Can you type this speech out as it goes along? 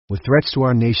With threats to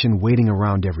our nation waiting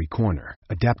around every corner,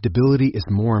 adaptability is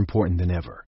more important than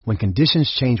ever. When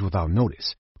conditions change without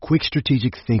notice, quick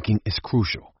strategic thinking is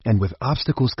crucial. And with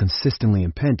obstacles consistently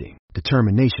impending,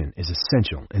 determination is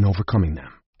essential in overcoming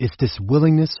them. It's this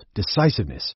willingness,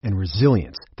 decisiveness, and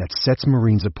resilience that sets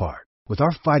Marines apart. With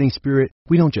our fighting spirit,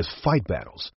 we don't just fight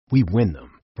battles, we win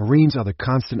them. Marines are the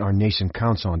constant our nation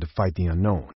counts on to fight the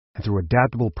unknown. And through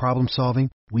adaptable problem solving,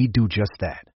 we do just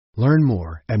that. Learn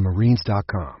more at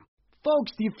marines.com.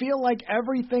 Folks, do you feel like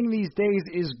everything these days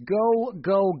is go,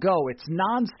 go, go? It's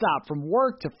nonstop, from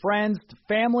work to friends to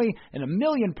family and a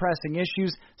million pressing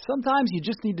issues. Sometimes you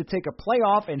just need to take a play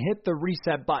off and hit the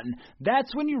reset button.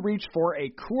 That's when you reach for a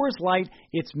Coors Light.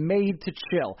 It's made to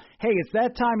chill. Hey, it's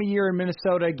that time of year in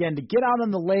Minnesota again to get out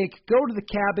on the lake, go to the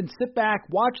cabin, sit back,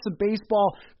 watch the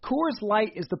baseball. Coors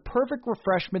Light is the perfect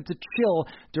refreshment to chill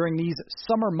during these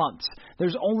summer months.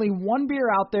 There's only one beer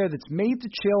out there that's made to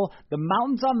chill. The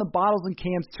mountains on the bottles and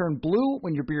cans turn blue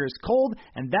when your beer is cold,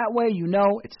 and that way you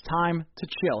know it's time to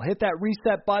chill. Hit that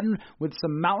reset button with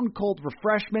some mountain cold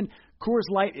refreshment. Coors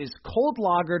Light is cold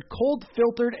lagered, cold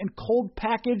filtered, and cold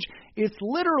packaged. It's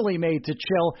literally made to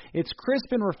chill. It's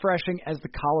crisp and refreshing as the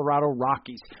Colorado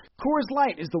Rockies. Coors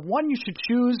Light is the one you should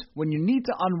choose when you need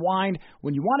to unwind,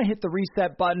 when you want to hit the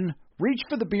reset button. Reach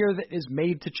for the beer that is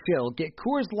made to chill. Get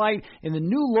Coors Light in the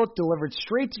new look delivered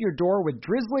straight to your door with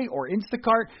Drizzly or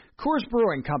Instacart. Coors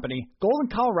Brewing Company, Golden,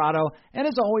 Colorado, and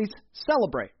as always,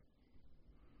 celebrate.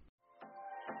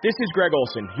 This is Greg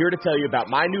Olson, here to tell you about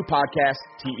my new podcast,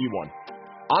 TE1.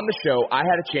 On the show, I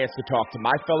had a chance to talk to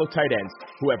my fellow tight ends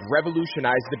who have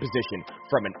revolutionized the position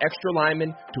from an extra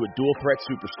lineman to a dual-threat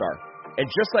superstar. And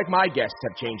just like my guests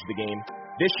have changed the game,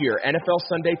 this year,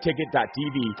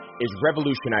 NFLSundayTicket.tv is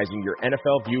revolutionizing your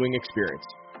NFL viewing experience.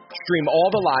 Stream all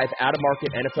the live, out-of-market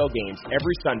NFL games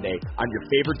every Sunday on your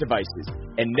favorite devices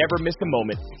and never miss a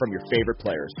moment from your favorite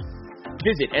players.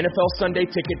 Visit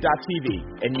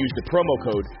NFLSundayTicket.tv and use the promo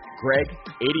code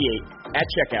GREG88 at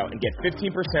checkout and get 15%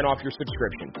 off your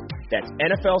subscription. That's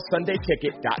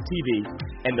NFLSundayTicket.tv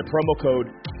and the promo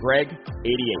code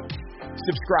GREG88.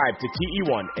 Subscribe to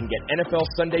TE1 and get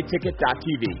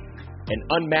NFLSundayTicket.tv. An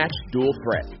unmatched dual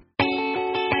threat.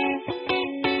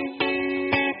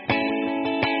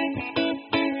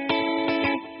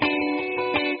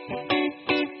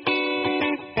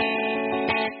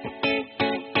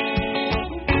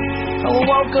 Hello,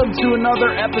 welcome to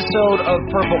another episode of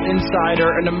Purple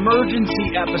Insider, an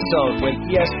emergency episode with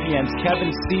ESPN's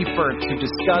Kevin Seifert to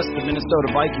discuss the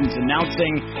Minnesota Vikings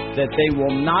announcing that they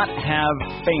will not have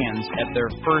fans at their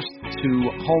first two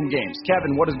home games.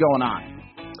 Kevin, what is going on?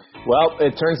 Well,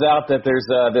 it turns out that there's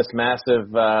this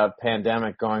massive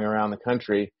pandemic going around the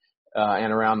country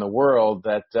and around the world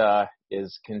that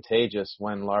is contagious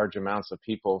when large amounts of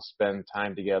people spend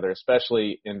time together,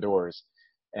 especially indoors.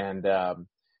 And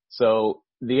so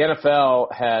the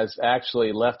NFL has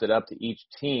actually left it up to each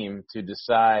team to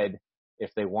decide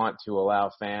if they want to allow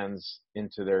fans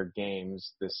into their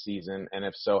games this season, and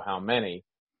if so, how many.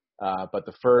 But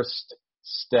the first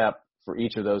step for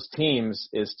each of those teams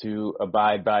is to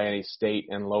abide by any state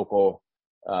and local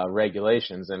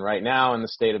regulations. And right now in the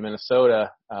state of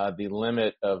Minnesota, the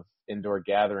limit of indoor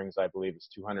gatherings, I believe, is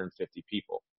 250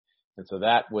 people. And so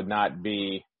that would not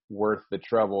be worth the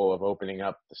trouble of opening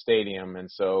up the stadium.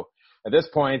 And so at this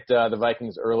point, the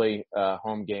Vikings' early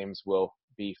home games will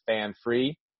be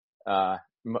fan-free.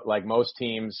 Like most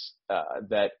teams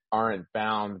that aren't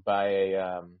bound by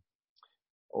a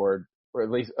or at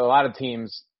least a lot of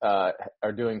teams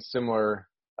are doing similar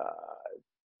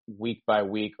week by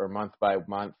week or month by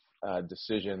month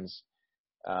decisions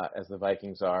as the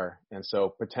Vikings are. And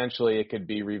so potentially it could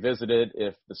be revisited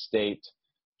if the state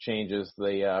changes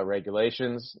the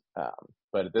regulations.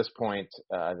 But at this point,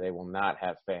 they will not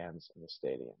have fans in the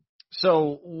stadium.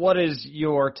 So what is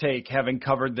your take, having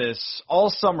covered this all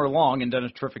summer long and done a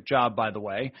terrific job, by the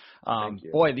way?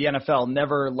 Boy, the NFL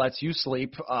never lets you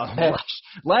sleep.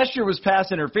 Last year was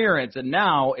pass interference, and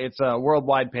now it's a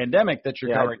worldwide pandemic that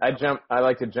you're covering. I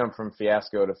like to jump from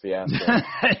fiasco to fiasco.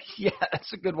 Yeah,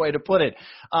 that's a good way to put it.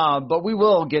 But we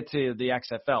will get to the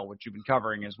XFL, which you've been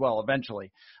covering as well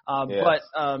eventually. Yes.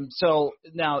 But so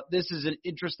now this is an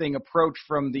interesting approach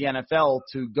from the NFL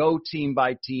to go team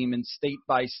by team and state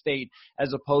by state,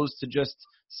 as opposed to just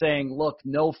saying, look,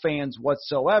 no fans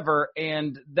whatsoever.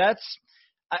 And that's,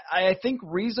 I think,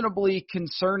 reasonably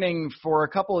concerning for a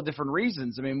couple of different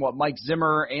reasons. I mean, what Mike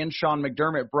Zimmer and Sean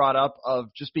McDermott brought up of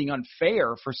just being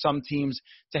unfair for some teams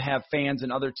to have fans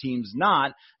and other teams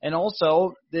not. And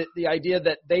also the idea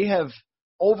that they have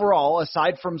overall,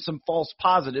 aside from some false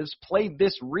positives, played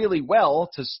this really well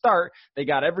to start. They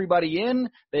got everybody in.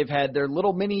 They've had their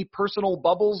little mini personal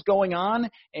bubbles going on,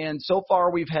 and so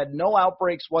far we've had no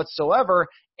outbreaks whatsoever.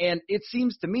 And it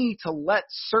seems to me to let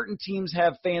certain teams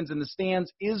have fans in the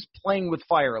stands is playing with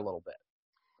fire a little bit.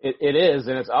 It is,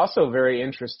 and it's also very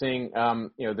interesting.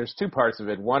 There's two parts of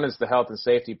it. One is the health and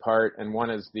safety part, and one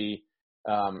is the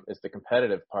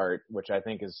competitive part, which I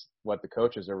think is what the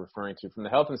coaches are referring to. From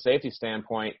the health and safety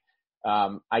standpoint,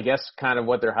 I guess kind of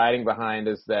what they're hiding behind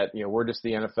is that, we're just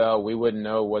the NFL. We wouldn't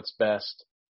know what's best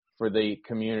for the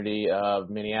community of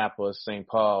Minneapolis, St.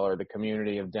 Paul, or the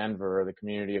community of Denver, or the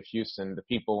community of Houston. The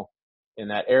people in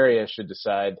that area should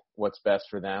decide what's best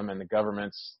for them, and the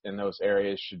governments in those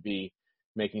areas should be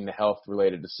making the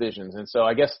health-related decisions. And so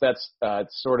I guess that's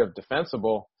sort of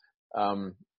defensible.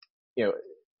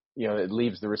 It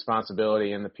leaves the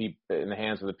responsibility in the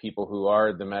hands of the people who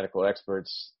are the medical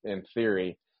experts in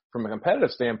theory. From a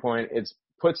competitive standpoint, it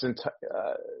puts the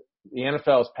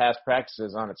NFL's past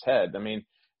practices on its head. I mean,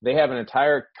 they have an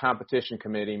entire competition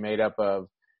committee made up of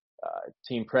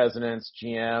team presidents,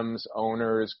 GMs,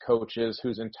 owners, coaches,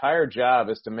 whose entire job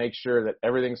is to make sure that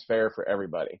everything's fair for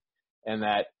everybody, and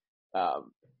that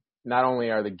not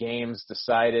only are the games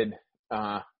decided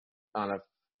on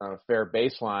a fair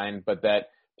baseline, but that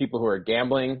people who are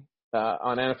gambling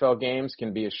on NFL games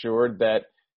can be assured that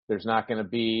there's not going to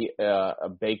be a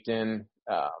baked-in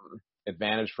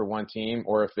advantage for one team,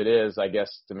 or if it is, I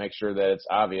guess to make sure that it's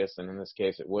obvious, and in this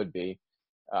case it would be,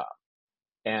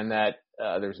 and that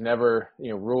there's never,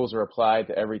 rules are applied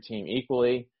to every team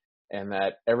equally, and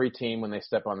that every team, when they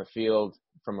step on the field,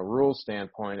 from a rules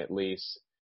standpoint at least,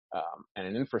 and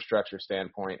an infrastructure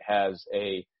standpoint, has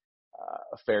a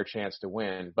fair chance to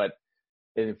win. But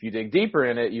if you dig deeper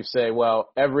in it, you say, well,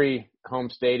 every home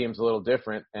stadium's a little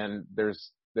different, and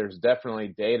there's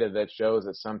definitely data that shows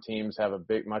that some teams have a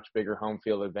much bigger home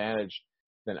field advantage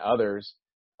than others.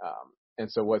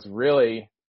 And so what's really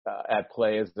at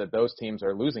play is that those teams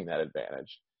are losing that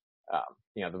advantage.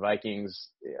 The Vikings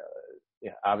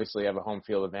obviously have a home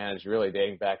field advantage really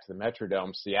dating back to the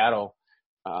Metrodome. Seattle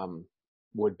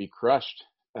would be crushed.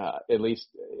 At least,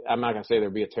 I'm not going to say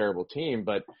there'd be a terrible team,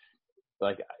 but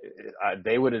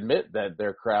they would admit that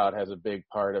their crowd has a big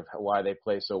part of why they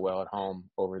play so well at home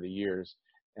over the years,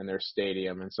 and their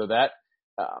stadium. And so that,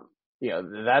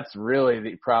 that's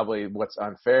really probably what's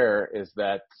unfair, is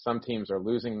that some teams are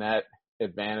losing that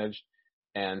advantage,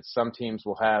 and some teams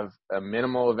will have a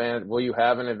minimal advantage. Will you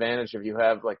have an advantage if you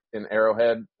have, like in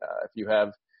Arrowhead, if you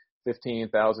have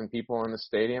 15,000 people in the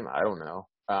stadium? I don't know.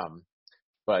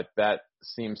 But that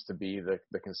seems to be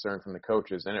the concern from the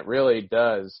coaches. And it really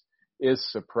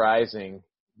is surprising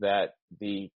that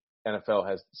the NFL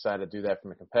has decided to do that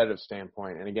from a competitive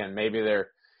standpoint. And again, maybe they're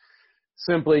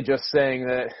simply just saying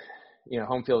that,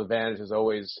 home field advantage has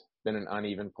always been an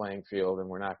uneven playing field, and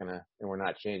we're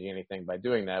not changing anything by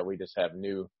doing that. We just have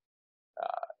new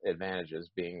advantages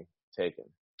being taken.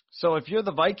 So if you're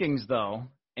the Vikings, though,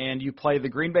 and you play the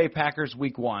Green Bay Packers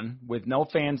week 1 with no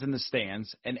fans in the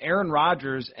stands, and Aaron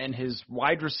Rodgers and his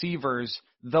wide receivers,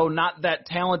 though not that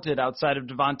talented outside of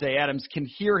Devontae Adams, can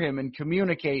hear him and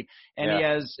communicate, and he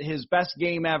has his best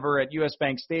game ever at US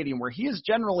Bank Stadium, where he has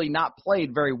generally not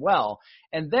played very well.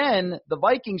 And then the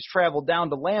Vikings travel down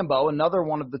to Lambeau, another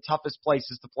one of the toughest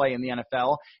places to play in the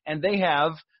NFL, and they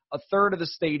have a third of the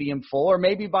stadium full, or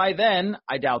maybe by then,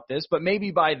 I doubt this, but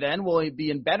maybe by then will be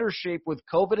in better shape with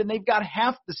COVID, and they've got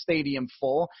half the stadium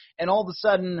full, and all of a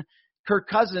sudden Kirk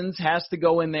Cousins has to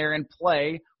go in there and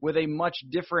play with a much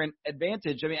different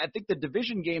advantage. I mean, I think the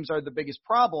division games are the biggest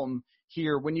problem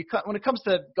here. When it comes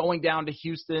to going down to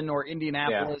Houston or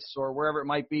Indianapolis or wherever it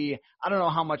might be, I don't know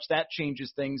how much that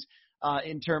changes things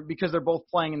because they're both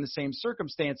playing in the same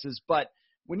circumstances. But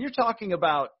when you're talking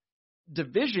about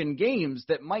division games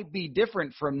that might be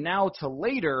different from now to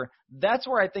later, that's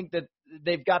where I think that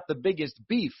they've got the biggest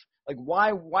beef. Like,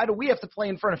 why do we have to play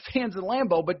in front of fans in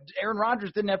Lambeau, but Aaron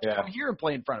Rodgers didn't have to come here and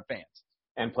play in front of fans?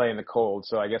 And play in the cold.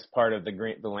 So I guess part of the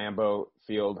Lambeau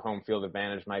field, home field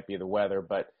advantage might be the weather.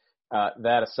 But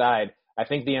that aside, I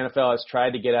think the NFL has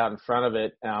tried to get out in front of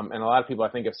it. And a lot of people,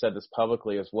 I think, have said this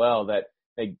publicly as well, that,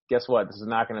 hey, guess what? This is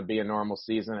not going to be a normal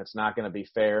season. It's not going to be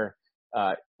fair.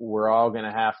 We're all going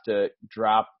to have to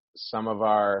drop some of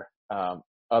our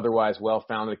otherwise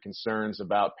well-founded concerns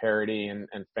about parity and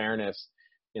fairness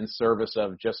in service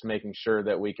of just making sure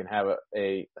that we can have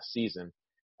a season.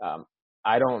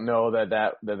 I don't know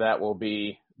that will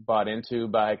be bought into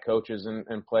by coaches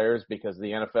and players, because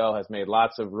the NFL has made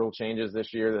lots of rule changes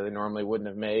this year that they normally wouldn't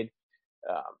have made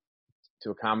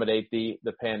to accommodate the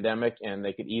pandemic, and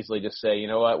they could easily just say, you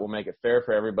know what, we'll make it fair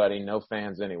for everybody, no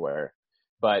fans anywhere.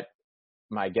 But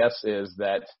my guess is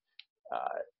that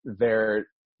their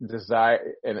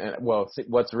desire,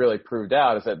 what's really proved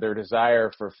out is that their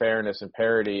desire for fairness and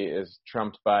parity is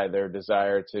trumped by their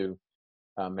desire to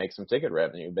make some ticket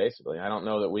revenue, basically. I don't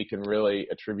know that we can really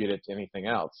attribute it to anything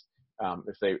else.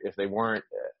 If they weren't,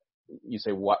 you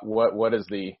say what is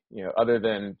the, other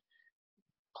than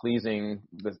pleasing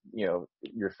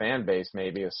your fan base,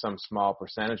 maybe is some small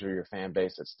percentage of your fan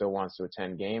base that still wants to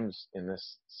attend games in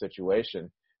this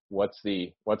situation. What's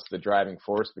the driving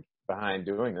force behind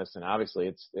doing this? And obviously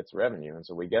it's revenue, and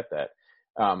so we get that.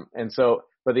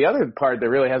 But the other part that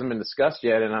really hasn't been discussed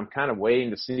yet, and I'm kind of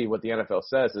waiting to see what the NFL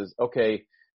says, is okay,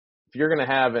 if you're going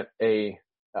to have a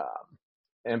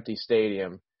empty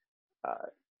stadium,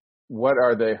 what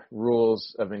are the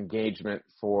rules of engagement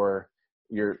for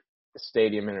your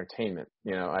stadium entertainment?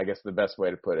 I guess the best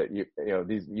way to put it,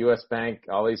 these U.S. Bank,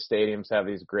 all these stadiums have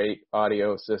these great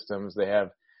audio systems. They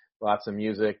have lots of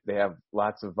music. They have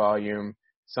lots of volume.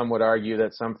 Some would argue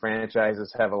that some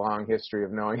franchises have a long history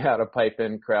of knowing how to pipe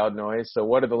in crowd noise. So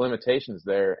what are the limitations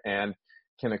there? And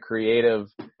can a creative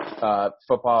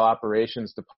football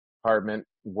operations department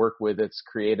work with its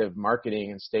creative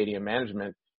marketing and stadium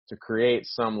management to create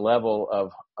some level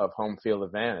of home field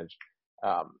advantage?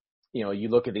 You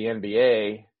look at the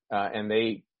NBA,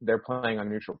 and they're playing on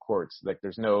neutral courts. Like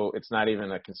it's not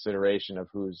even a consideration of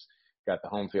who's got the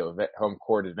home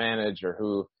court advantage, or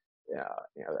who.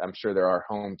 I'm sure there are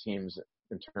home teams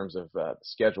in terms of the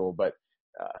schedule, but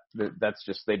they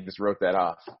just wrote that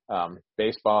off.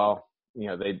 Baseball,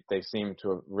 they seem to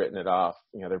have written it off.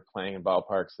 They're playing in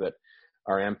ballparks that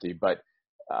are empty, but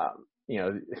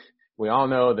we all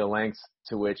know the lengths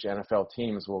to which NFL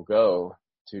teams will go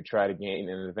to try to gain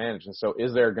an advantage. And so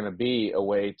is there going to be a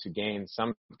way to gain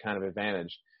some kind of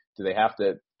advantage? Do they have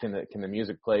to, can the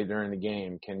music play during the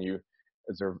game?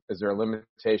 Is there a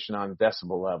limitation on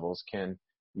decibel levels? Can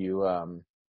you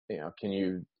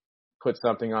put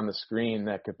something on the screen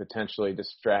that could potentially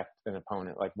distract an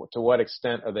opponent? Like, to what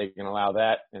extent are they going to allow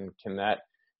that? And can that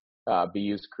be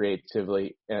used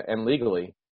creatively and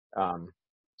legally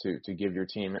to give your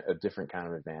team a different kind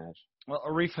of advantage? Well,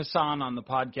 Arif Hassan on the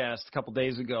podcast a couple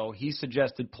days ago, he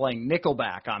suggested playing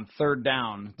Nickelback on third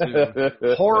down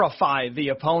to horrify the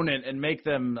opponent and make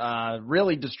them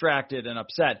really distracted and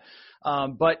upset.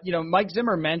 But Mike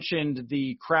Zimmer mentioned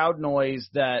the crowd noise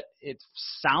that it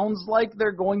sounds like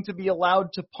they're going to be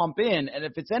allowed to pump in. And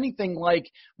if it's anything like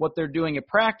what they're doing at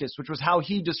practice, which was how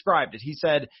he described it, he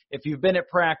said, if you've been at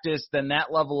practice, then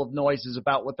that level of noise is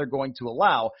about what they're going to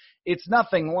allow. It's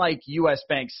nothing like U.S.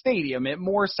 Bank Stadium. It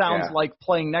more sounds like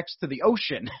playing next to the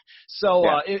ocean. So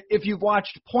if you've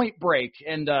watched Point Break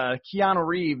and Keanu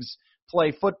Reeves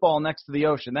play football next to the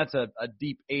ocean, that's a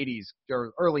deep 80s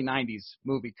or early 90s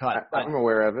movie cut. I'm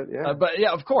aware of it, yeah. But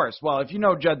yeah, of course. Well, if you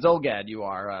know Judd Zulgad, you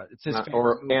are. It's his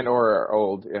or are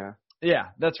old, yeah. Yeah,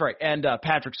 that's right. And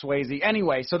Patrick Swayze.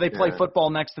 Anyway, so they play football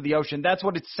next to the ocean. That's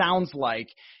what it sounds like.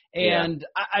 And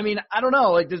I mean, I don't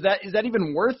know. Like, is that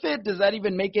even worth it? Does that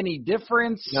even make any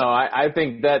difference? No, I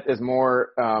think that is more.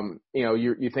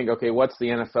 You think, okay, what's the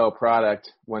NFL product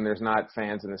when there's not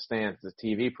fans in the stands? It's a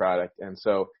TV product, and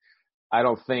so I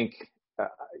don't think,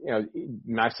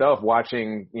 myself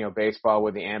watching, baseball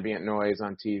with the ambient noise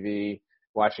on TV,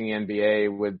 watching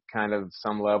NBA with kind of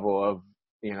some level of,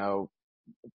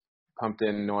 pumped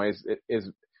in noise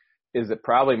is it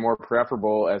probably more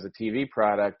preferable as a TV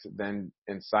product than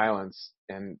in silence,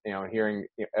 and, hearing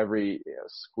every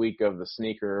squeak of the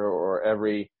sneaker or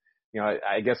every,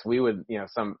 I guess we would,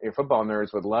 some football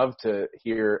nerds would love to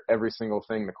hear every single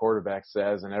thing the quarterback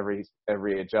says and every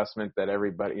adjustment that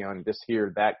everybody, and just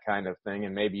hear that kind of thing.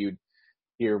 And maybe you'd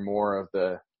hear more of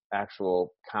the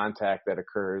actual contact that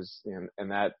occurs, and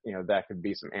that, that could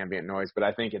be some ambient noise. But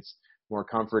I think it's more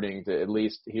comforting to at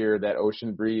least hear that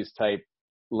ocean breeze type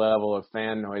level of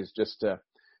fan noise, just to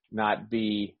not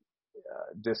be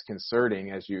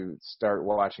disconcerting as you start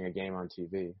watching a game on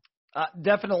TV.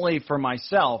 Definitely for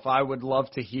myself, I would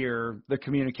love to hear the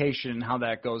communication and how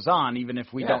that goes on, even if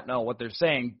we don't know what they're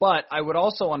saying. But I would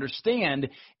also understand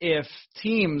if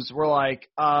teams were like,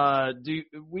 do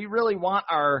we really want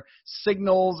our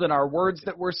signals and our words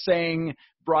that we're saying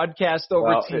broadcast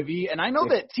over TV? And I know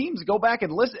that teams go back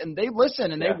and listen, and they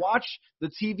watch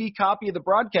the TV copy of the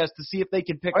broadcast to see if they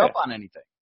can pick up on anything.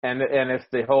 And if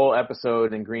the whole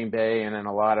episode in Green Bay and in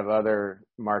a lot of other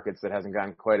markets that hasn't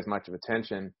gotten quite as much of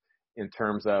attention, in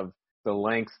terms of the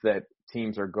lengths that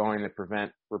teams are going to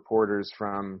prevent reporters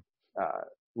from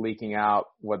leaking out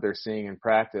what they're seeing in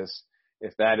practice,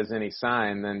 if that is any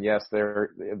sign, then yes,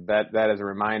 that is a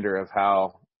reminder of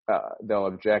how they'll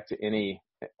object to any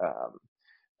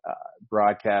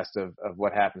broadcast of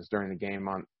what happens during the game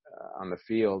on the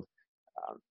field,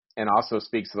 and also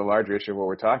speaks to the larger issue of what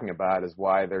we're talking about, is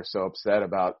why they're so upset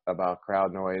about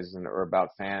crowd noise or about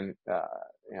fans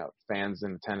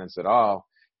in attendance at all.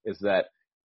 Is that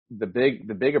the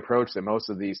big approach that most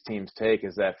of these teams take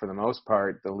is that for the most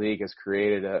part the league has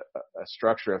created a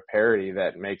structure of parity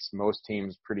that makes most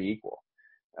teams pretty equal.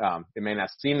 It may not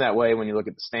seem that way when you look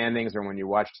at the standings or when you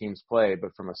watch teams play,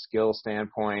 but from a skill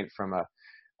standpoint, from a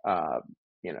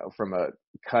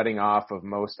cutting off of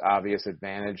most obvious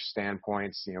advantage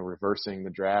standpoints, reversing the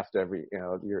draft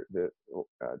the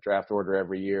draft order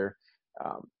every year,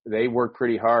 they work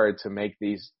pretty hard to make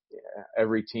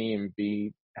every team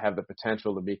have the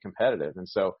potential to be competitive. And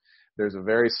so there's a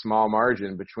very small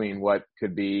margin between what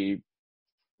could be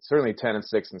certainly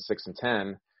 10-6 and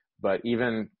 6-10, but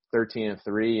even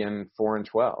 13-3 and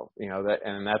 4-12,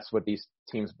 and that's what these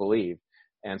teams believe.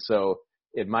 And so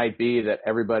it might be that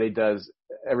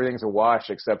everything's a wash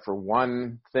except for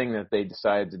one thing that they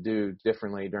decided to do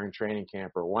differently during training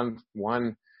camp, or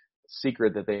one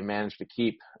secret that they managed to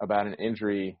keep about an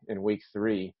injury in week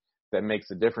 3 that makes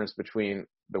the difference between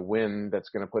the win that's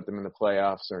going to put them in the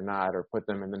playoffs or not, or put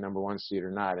them in the number 1 seed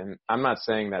or not. And I'm not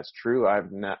saying that's true. I've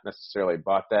not necessarily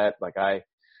bought that. Like, I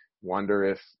wonder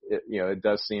if it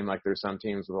does seem like there's some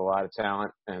teams with a lot of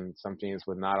talent and some teams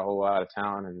with not a whole lot of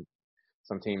talent, and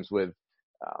some teams with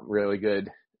really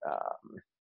good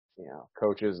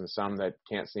coaches and some that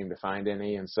can't seem to find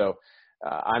any. And so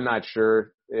I'm not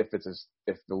sure if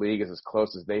the league is as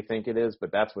close as they think it is,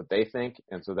 but that's what they think.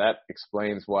 And so that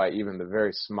explains why even the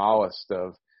very smallest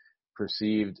of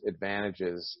perceived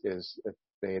advantages is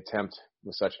they attempt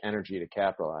with such energy to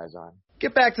capitalize on.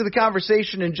 Get back to the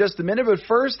conversation in just a minute, but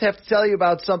first have to tell you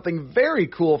about something very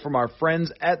cool from our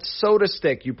friends at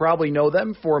SodaStick. You probably know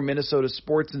them for Minnesota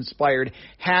sports-inspired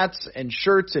hats and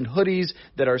shirts and hoodies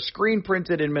that are screen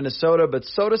printed in Minnesota, but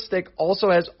SodaStick also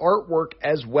has artwork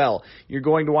as well. You're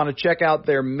going to want to check out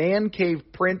their Man Cave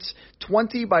prints,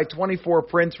 20 by 24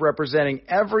 prints representing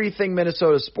everything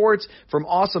Minnesota sports, from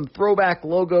awesome throwback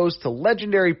logos to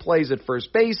legendary plays at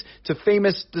first base to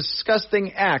famous disgusting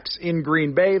acts in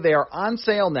Green Bay. They are on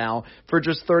sale now for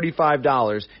just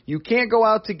 $35. You can't go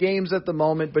out to games at the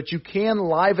moment, but you can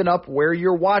liven up where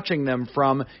you're watching them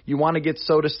from. You want to get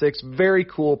SodaStick's very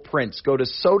cool prints. Go to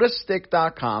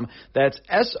sodastick.com. That's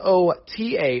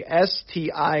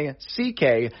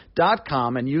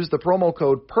SOTASTICK.com and use the promo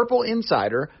code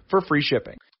PurpleInsider for free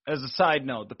shipping. As a side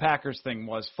note, the Packers thing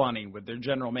was funny with their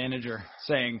general manager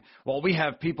saying, well, we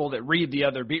have people that read the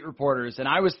other beat reporters. And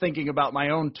I was thinking about my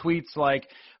own tweets, like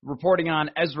reporting on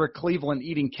Ezra Cleveland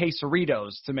eating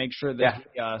quesaritos to make sure that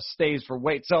he stays for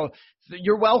weight. So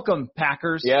you're welcome,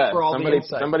 Packers, for all the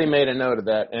insight. Somebody made a note of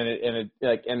that.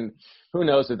 And who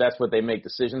knows if that's what they make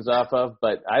decisions off of,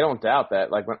 but I don't doubt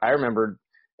that. Like, when I remember,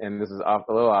 and this is a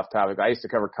little off topic, I used to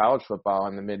cover college football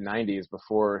in the mid-'90s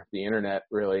before the internet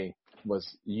really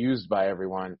was used by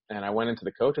everyone. And I went into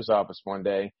the coach's office one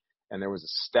day, and there was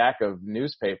a stack of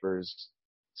newspapers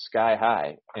sky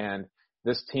high. And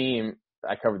this team,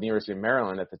 I covered the University of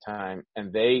Maryland at the time,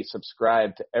 and they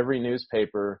subscribed to every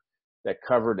newspaper that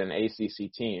covered an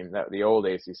ACC team, the old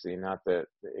ACC, not the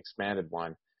expanded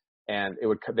one. And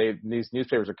these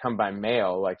newspapers would come by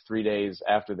mail like 3 days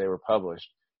after they were published.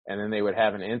 And then they would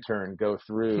have an intern go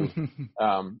through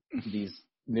these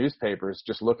newspapers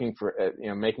just looking for,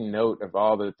 making note of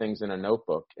all the things in a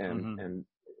notebook. And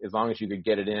as long as you could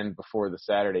get it in before the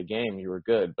Saturday game, you were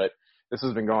good. But this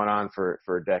has been going on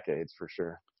for decades, for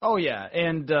sure. Oh, yeah.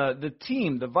 And the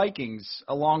team, the Vikings,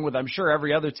 along with I'm sure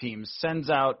every other team, sends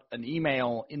out an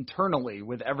email internally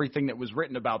with everything that was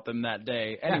written about them that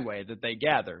day anyway that they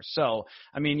gather. So,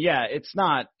 I mean, it's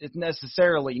not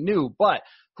necessarily new, but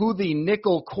who the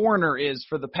nickel corner is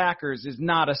for the Packers is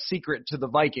not a secret to the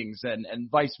Vikings,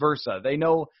 and vice versa. They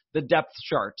know the depth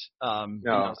chart. And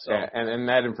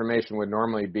that information would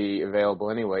normally be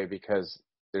available anyway because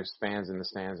there's fans in the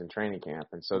stands in training camp.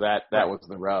 And so that was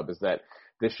the rub, is that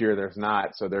this year there's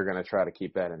not, so they're going to try to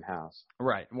keep that in-house.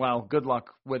 Right. Well, good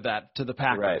luck with that to the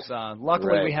Packers. Right.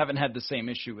 Luckily, we haven't had the same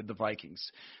issue with the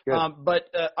Vikings. But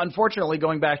unfortunately,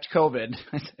 going back to COVID,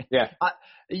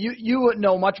 you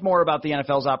know much more about the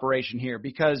NFL's operation here,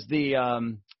 because the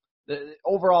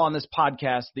overall on this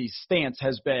podcast, the stance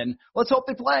has been, let's hope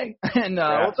they play, and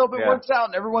let's hope it works out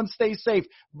and everyone stays safe.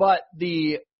 But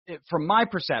from my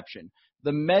perception,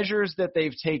 the measures that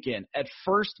they've taken. At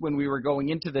first, when we were going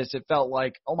into this, it felt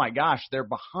like, oh my gosh, they're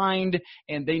behind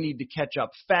and they need to catch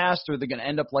up fast, or they're going to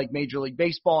end up like Major League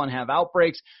Baseball and have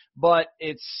outbreaks. But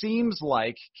it seems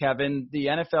like, Kevin, the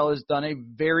NFL has done a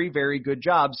very, very good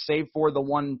job, save for the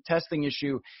one testing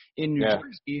issue in New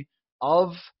Jersey,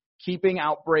 of keeping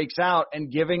outbreaks out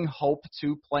and giving hope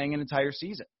to playing an entire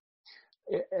season.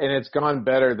 And it's gone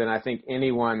better than I think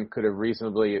anyone could have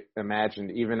reasonably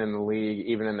imagined, even in the league,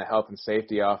 even in the health and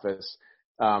safety office,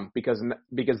 because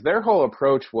their whole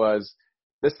approach was,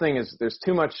 this thing is, there's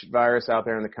too much virus out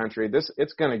there in the country.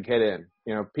 It's going to get in.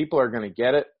 People are going to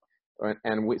get it,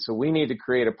 so we need to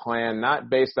create a plan not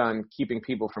based on keeping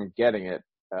people from getting it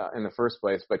in the first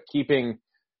place, but keeping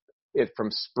it from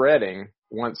spreading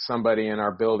once somebody in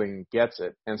our building gets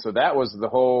it. And so that was the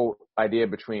whole idea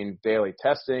between daily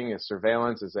testing and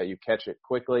surveillance, is that you catch it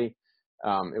quickly.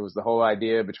 It was the whole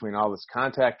idea between all this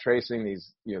contact tracing,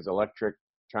 these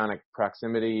electronic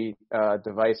proximity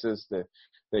devices that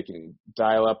they can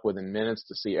dial up within minutes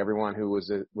to see everyone who was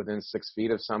within 6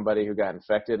 feet of somebody who got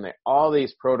infected. And all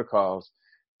these protocols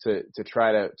to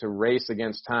try to race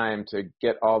against time to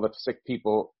get all the sick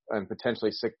people and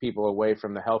potentially sick people away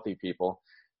from the healthy people.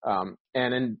 And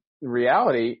in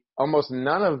reality, almost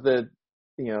none of the,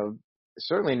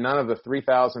 certainly none of the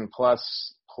 3,000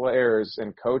 plus players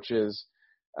and coaches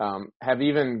have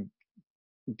even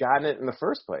gotten it in the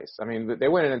first place. I mean, they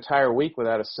went an entire week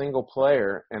without a single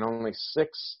player and only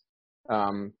 6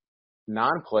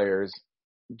 non-players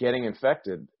getting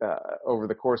infected over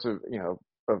the course of,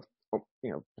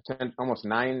 almost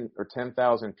 9 or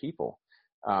 10,000 people,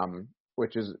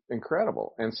 which is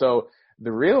incredible. And so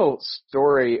the real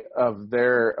story of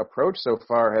their approach so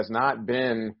far has not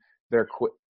been their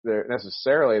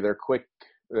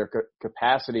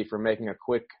capacity for making a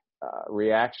quick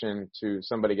reaction to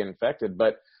somebody getting infected,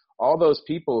 but all those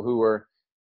people who are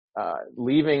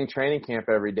leaving training camp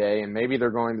every day, and maybe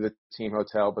they're going to the team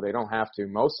hotel, but they don't have to.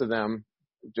 Most of them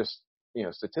just,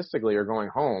 statistically are going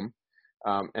home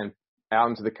and out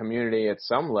into the community at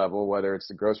some level, whether it's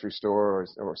the grocery store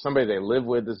or somebody they live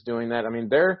with is doing that. I mean,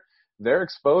 they're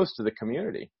exposed to the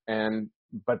community,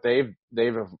 but they've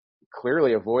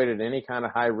clearly avoided any kind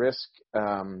of high risk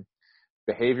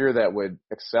behavior that would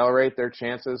accelerate their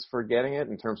chances for getting it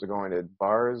in terms of going to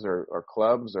bars or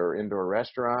clubs or indoor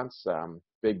restaurants,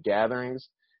 big gatherings,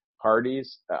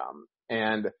 parties,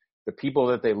 and the people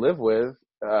that they live with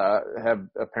have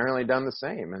apparently done the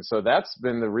same. And so that's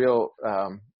been the real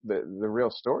the real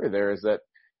story there, is that,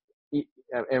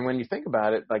 and when you think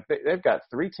about it, like they've got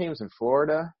 3 teams in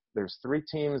Florida, there's 3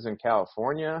 teams in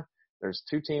California, there's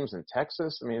 2 teams in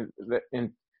Texas. I mean,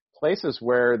 in places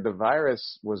where the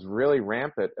virus was really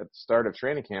rampant at the start of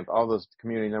training camp, all those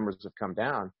community numbers have come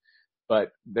down.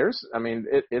 But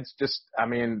it's just, I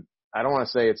don't want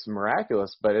to say it's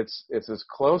miraculous, but it's as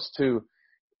close to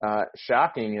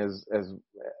shocking as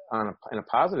in a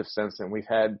positive sense than we've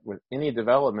had with any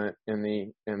development in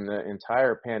the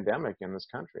entire pandemic in this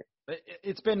country.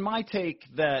 It's been my take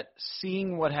that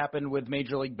seeing what happened with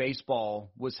Major League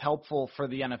Baseball was helpful for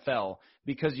the NFL,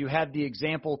 because you had the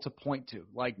example to point to,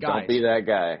 like, guys, don't be that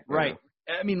guy, right?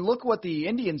 I mean, look what the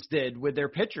Indians did with their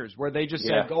pitchers, where they just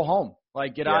said, go home,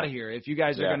 like, get out of here. If you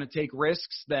guys are going to take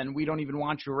risks, then we don't even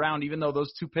want you around, even though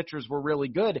those 2 pitchers were really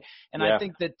good. And I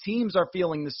think that teams are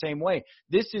feeling the same way.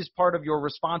 This is part of your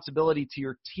responsibility to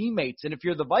your teammates. And if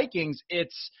you're the Vikings,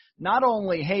 it's not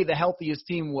only, hey, the healthiest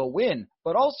team will win,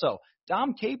 but also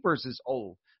Dom Capers is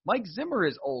old. Mike Zimmer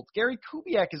is old. Gary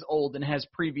Kubiak is old and has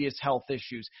previous health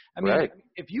issues. I mean,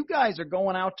 if you guys are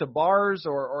going out to bars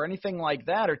or anything like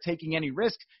that, or taking any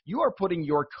risk, you are putting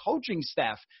your coaching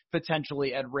staff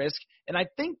potentially at risk. And I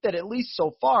think that at least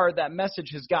so far that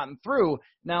message has gotten through.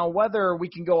 Now, whether we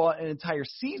can go an entire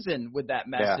season with that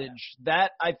message,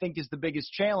 that I think is the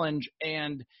biggest challenge.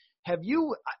 And have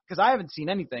you, because I haven't seen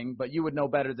anything, but you would know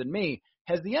better than me,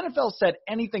 has the NFL said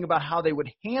anything about how they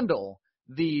would handle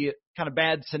the kind of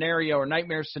bad scenario or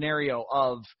nightmare scenario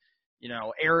of,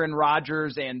 Aaron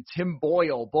Rodgers and Tim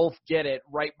Boyle both get it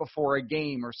right before a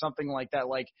game or something like that,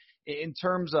 like in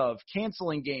terms of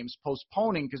canceling games,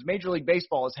 postponing, because Major League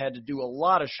Baseball has had to do a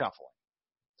lot of shuffling?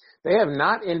 They have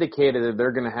not indicated that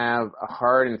they're going to have a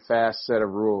hard and fast set of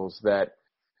rules that,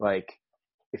 like,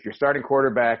 if your starting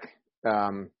quarterback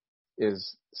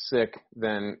is sick,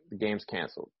 then the game's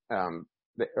canceled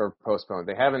or postponed.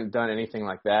 They haven't done anything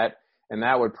like that. And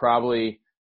that would probably,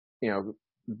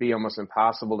 be almost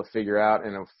impossible to figure out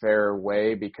in a fair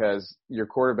way, because your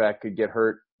quarterback could get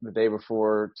hurt the day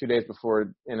before, 2 days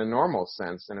before, in a normal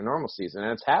sense, in a normal season.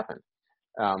 And it's happened.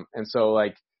 And so,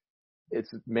 like,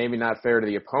 it's maybe not fair to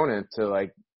the opponent to,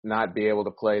 like, not be able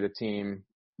to play the team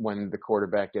when the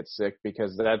quarterback gets sick,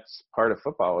 because that's part of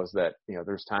football, is that,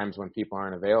 there's times when people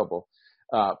aren't available.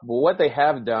 But what they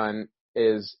have done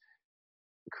is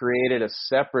created a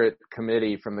separate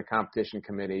committee from the competition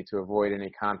committee to avoid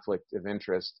any conflict of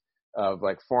interest of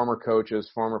like former coaches,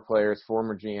 former players,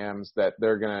 former GMs that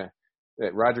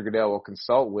that Roger Goodell will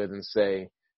consult with and say,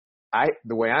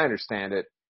 the way I understand it,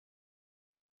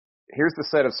 here's the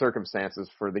set of circumstances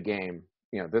for the game.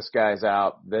 This guy's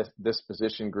out. This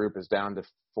position group is down to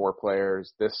 4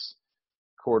 players. This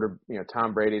quarter,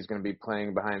 Tom Brady's going to be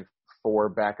playing behind 4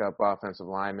 backup offensive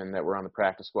linemen that were on the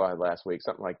practice squad last week,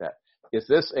 something like that. Is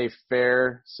this a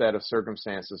fair set of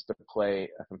circumstances to play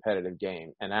a competitive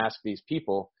game? And ask these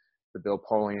people, the Bill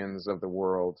Polians of the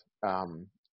world,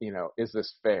 is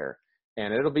this fair?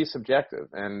 And it'll be subjective.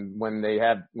 And when they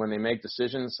make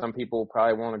decisions, some people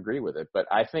probably won't agree with it. But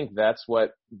I think that's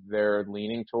what they're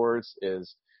leaning towards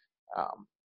is,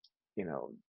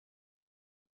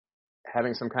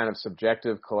 having some kind of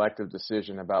subjective collective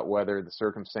decision about whether the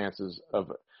circumstances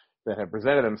that have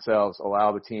presented themselves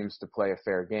allow the teams to play a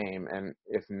fair game. And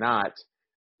if not,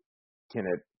 should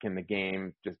the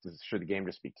game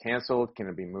just be canceled? Can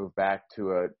it be moved back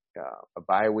to a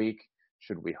bye week?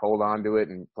 Should we hold on to it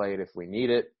and play it if we need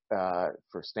it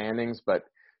for standings? But,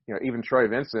 even Troy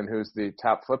Vincent, who's the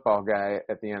top football guy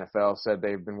at the NFL, said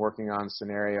they've been working on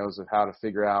scenarios of how to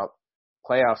figure out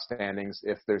playoff standings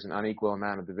if there's an unequal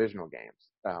amount of divisional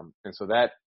games. And so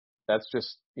that's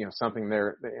just, something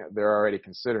they're already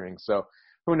considering. So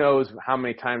who knows how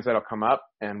many times that'll come up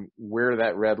and where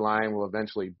that red line will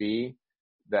eventually be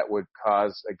that would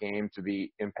cause a game to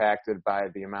be impacted by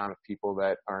the amount of people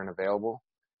that aren't available.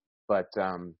 But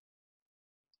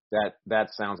that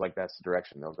sounds like that's the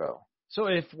direction they'll go. So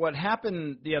if what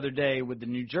happened the other day with the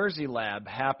New Jersey lab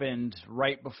happened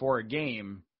right before a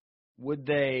game, would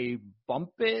they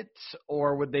bump it,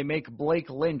 or would they make Blake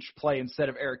Lynch play instead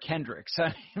of Eric Kendricks?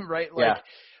 Right?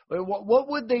 What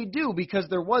would they do? Because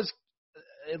there was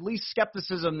at least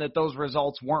skepticism that those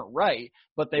results weren't right,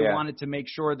 but they wanted to make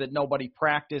sure that nobody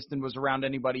practiced and was around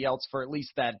anybody else for at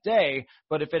least that day.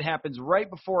 But if it happens right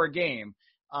before a game,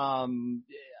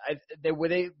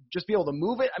 would they just be able to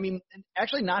move it? I mean,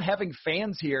 actually not having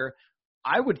fans here,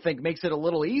 I would think makes it a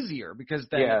little easier, because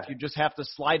then if you just have to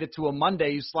slide it to a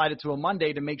Monday, you slide it to a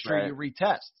Monday to make sure you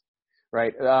retest.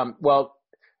 Right. Well,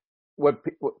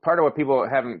 part of what people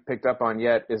haven't picked up on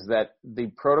yet is that the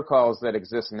protocols that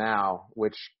exist now,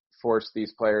 which force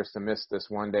these players to miss this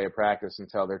one day of practice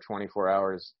until their 24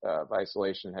 hours of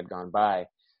isolation had gone by,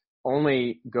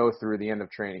 only go through the end of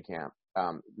training camp.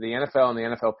 The NFL and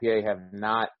the NFLPA have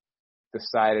not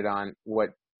decided on what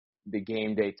the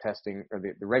game day testing or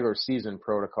the regular season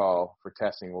protocol for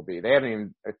testing will be. They haven't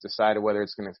even decided whether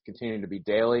it's going to continue to be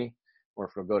daily or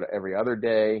if it'll go to every other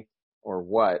day or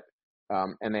what.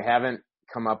 And they haven't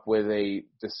come up with a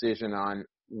decision on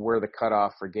where the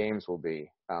cutoff for games will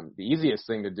be. The easiest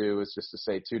thing to do is just to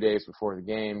say 2 days before the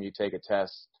game, you take a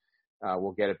test,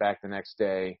 we'll get it back the next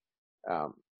day.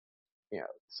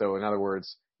 So in other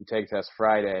words, you take a test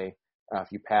Friday.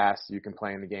 If you pass, you can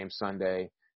play in the game Sunday.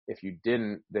 If you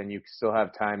didn't, then you still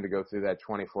have time to go through that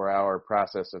 24-hour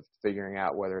process of figuring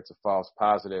out whether it's a false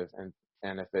positive.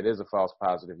 And if it is a false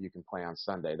positive, you can play on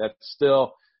Sunday. That's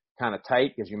still kind of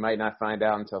tight because you might not find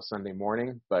out until Sunday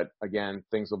morning. But again,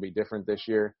 things will be different this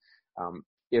year.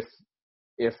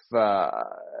 If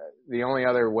the only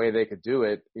other way they could do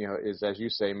it, is, as you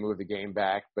say, move the game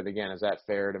back. But again, is that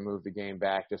fair to move the game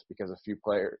back just because a few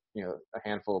players, a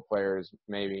handful of players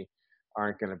maybe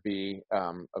aren't going to be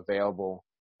available?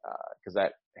 Because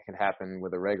that can happen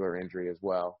with a regular injury as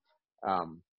well.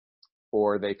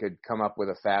 Or they could come up with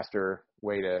a faster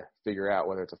way to figure out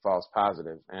whether it's a false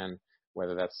positive, and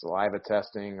whether that's saliva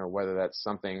testing or whether that's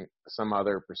some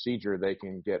other procedure they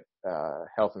can get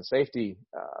health and safety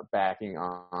backing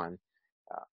on.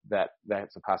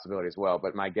 That's a possibility as well.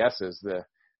 But my guess is the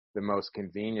most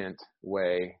convenient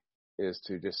way is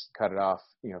to just cut it off.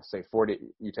 Say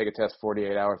you take a test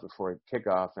 48 hours before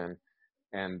kickoff,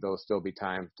 and there'll still be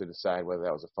time to decide whether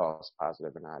that was a false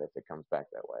positive or not if it comes back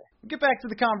that way. We'll get back to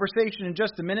the conversation in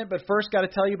just a minute, but first got to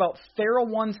tell you about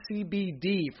TheraOne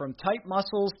CBD. From tight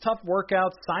muscles, tough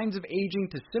workouts, signs of aging,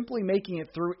 to simply making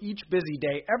it through each busy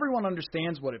day, everyone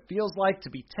understands what it feels like to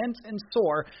be tense and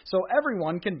sore, so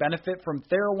everyone can benefit from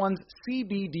TheraOne's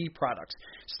CBD products.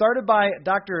 Started by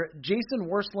Dr. Jason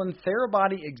Wersland,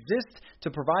 TheraBody exists to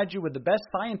provide you with the best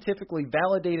scientifically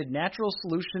validated natural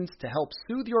solutions to help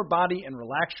soothe your body and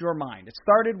relax your mind. It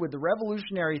started with the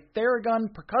revolutionary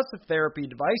Theragun percussive therapy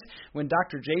device. When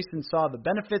Dr. Jason saw the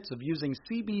benefits of using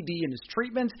CBD in his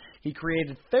treatment, he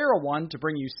created TheraOne to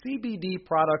bring you CBD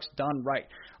products done right.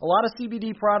 A lot of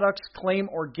CBD products claim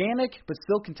organic, but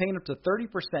still contain up to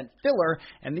 30% filler,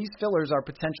 and these fillers are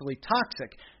potentially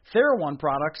toxic. TheraOne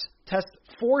products test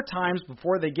 4 times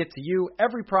before they get to you.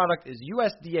 Every product is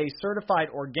USDA certified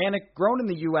organic, grown in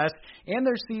the U.S., and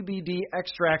their CBD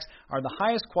extracts are the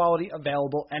highest quality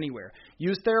available anywhere.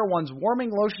 Use TheraOne's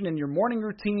warming lotion in your morning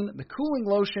routine, the cooling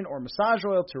lotion or massage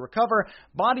oil to recover,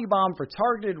 body balm for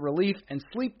targeted relief, and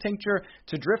sleep tincture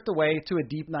to drift away to a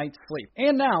deep night's sleep.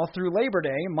 And now, through Labor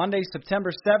Day, Monday,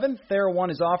 September 7th,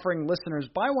 TheraOne is offering listeners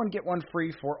buy one, get one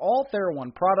free for all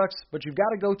TheraOne products, but you've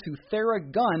got to go to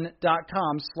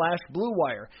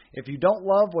theragun.com/BlueWire. If you don't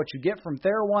love what you get from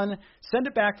TheraOne, send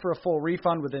it back for a full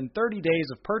refund within 30 days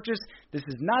of purchase. This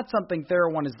is not something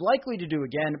TheraOne is likely to do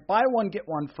again. Buy one, get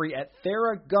one free at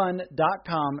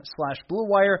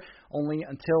theragun.com/BlueWire. Only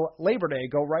until Labor Day.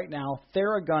 Go right now,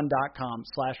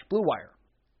 theragun.com/BlueWire.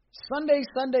 Sundays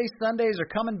are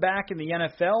coming back in the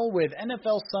NFL with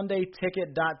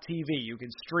NFLSundayTicket.tv. You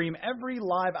can stream every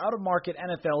live out-of-market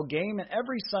NFL game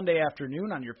every Sunday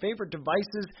afternoon on your favorite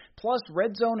devices, plus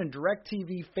Red Zone and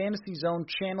DirecTV Fantasy Zone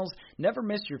channels. Never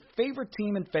miss your favorite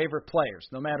team and favorite players.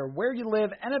 No matter where you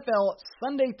live,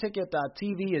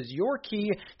 NFLSundayTicket.tv is your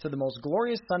key to the most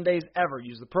glorious Sundays ever.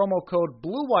 Use the promo code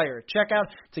BlueWire at checkout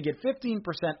to get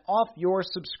 15% off your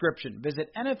subscription.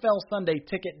 Visit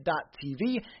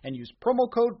NFLSundayTicket.tv and use promo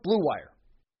code BlueWire.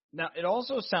 Now, it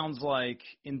also sounds like,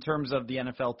 in terms of the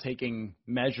NFL taking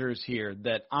measures here,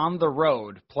 that on the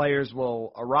road, players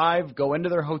will arrive, go into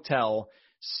their hotel,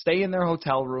 stay in their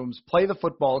hotel rooms, play the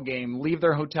football game, leave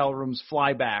their hotel rooms,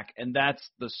 fly back, and that's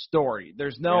the story.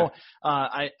 There's no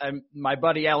my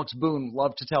buddy Alex Boone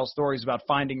loved to tell stories about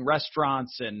finding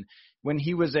restaurants, and when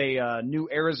he was a new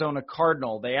Arizona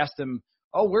Cardinal, they asked him,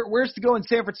 where's to go in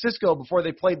San Francisco before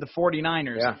they played the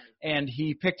 49ers? Yeah. And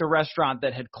he picked a restaurant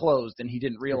that had closed, and he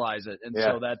didn't realize it. And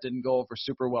so that didn't go over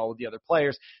super well with the other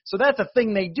players. So that's a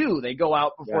thing they do. They go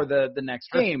out before the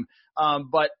next game.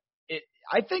 But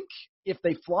I think if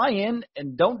they fly in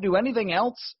and don't do anything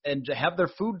else and have their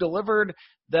food delivered,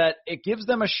 that it gives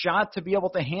them a shot to be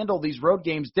able to handle these road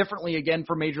games differently again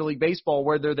for Major League Baseball,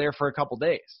 where they're there for a couple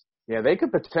days. Yeah, they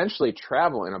could potentially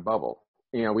travel in a bubble.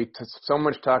 You know, so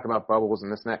much talk about bubbles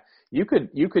and this and that. You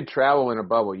could travel in a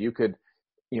bubble. You could,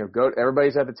 go.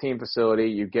 Everybody's at the team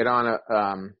facility. You get on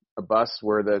a bus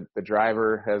where the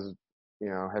driver has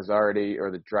already,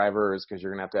 or the drivers, because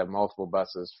you're gonna have to have multiple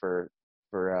buses for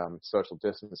social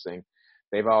distancing.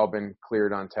 They've all been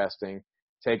cleared on testing.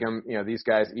 Take them. These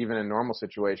guys, even in normal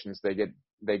situations, they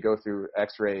go through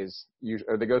X-rays,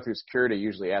 or they go through security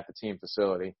usually at the team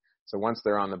facility. So once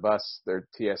they're on the bus, they're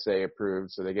TSA approved,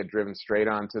 so they get driven straight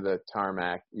onto the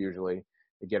tarmac usually.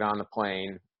 They get on the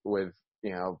plane with,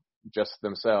 just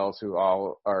themselves, who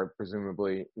all are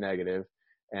presumably negative,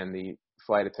 and the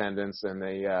flight attendants and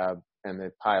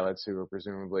the pilots, who are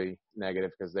presumably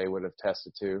negative because they would have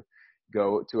tested too,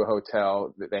 go to a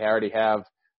hotel. They already have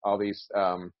all these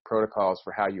protocols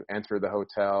for how you enter the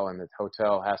hotel, and the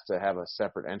hotel has to have a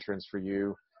separate entrance for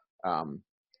you.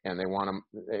 And they want them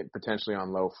potentially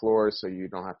on low floors so you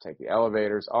don't have to take the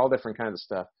elevators, all different kinds of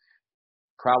stuff.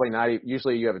 Probably not.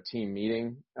 Usually you have a team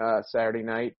meeting Saturday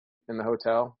night in the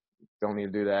hotel. Don't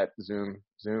need to do that. Zoom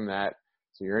that.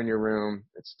 So you're in your room.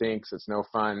 It stinks. It's no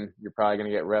fun. You're probably going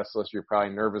to get restless. You're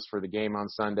probably nervous for the game on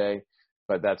Sunday,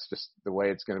 but that's just the way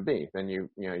it's going to be. Then you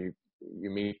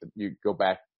go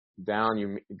back down.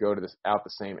 You go to out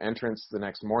the same entrance the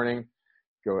next morning.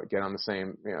 Go get on the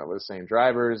same, with the same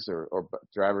drivers or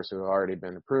drivers who have already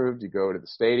been approved. You go to the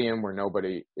stadium where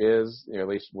nobody is, at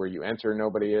least where you enter,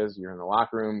 nobody is. You're in the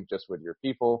locker room just with your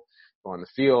people. Go on the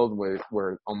field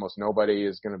where almost nobody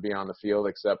is going to be on the field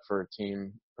except for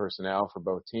team personnel for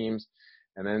both teams,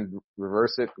 and then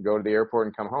reverse it, go to the airport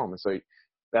and come home. And so you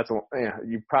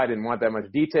probably didn't want that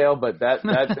much detail, but that's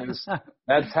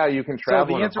how you can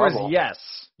travel. So the answer is yes.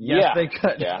 Yes, they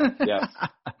could. Yes.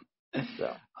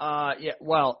 So.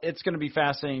 Well, it's going to be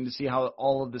fascinating to see how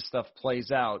all of this stuff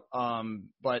plays out.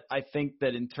 But I think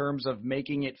that in terms of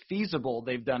making it feasible,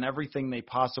 they've done everything they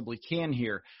possibly can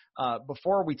here.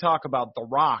 Before we talk about The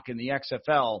Rock and the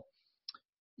XFL,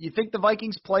 you think the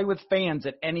Vikings play with fans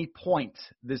at any point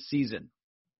this season?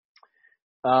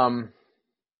 Like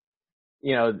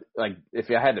if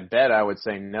I had to bet, I would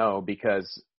say no,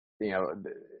 because,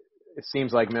 it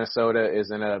seems like Minnesota is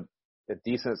in a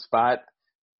decent spot.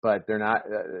 But they're not.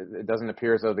 It doesn't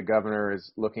appear as though the governor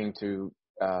is looking to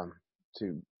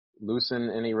loosen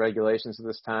any regulations at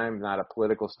this time. Not a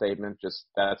political statement.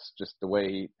 That's just the way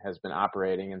he has been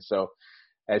operating. And so,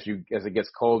 as it gets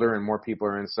colder and more people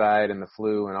are inside, and the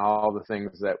flu and all the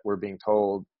things that we're being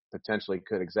told potentially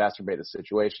could exacerbate the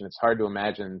situation, it's hard to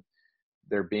imagine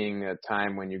there being a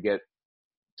time when you get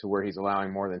to where he's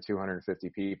allowing more than 250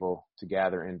 people to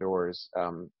gather indoors.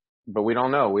 But we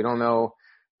don't know. We don't know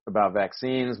about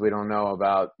vaccines. We don't know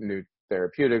about new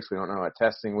therapeutics. We don't know about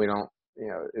testing. We don't,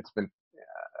 it's been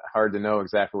hard to know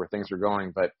exactly where things are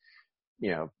going. But,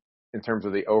 in terms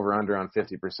of the over-under on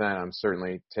 50%, I'm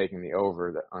certainly taking the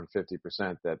over on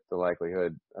 50%, that the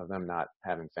likelihood of them not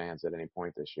having fans at any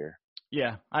point this year.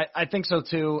 Yeah, I think so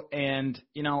too. And,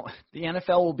 the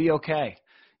NFL will be okay.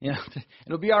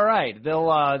 It'll be all right.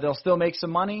 They'll still make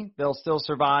some money. They'll still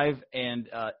survive, and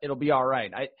it'll be all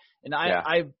right.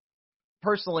 I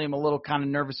personally am a little kind of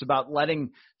nervous about letting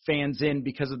fans in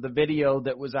because of the video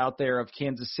that was out there of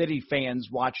Kansas City fans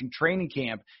watching training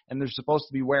camp, and they're supposed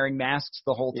to be wearing masks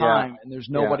the whole time, and there's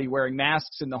nobody wearing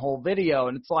masks in the whole video.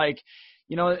 And it's like,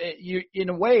 you, in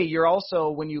a way, you're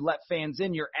also, when you let fans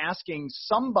in, you're asking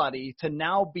somebody to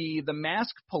now be the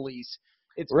mask police.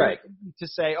 It's right to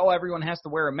say, oh, everyone has to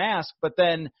wear a mask, but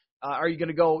then are you going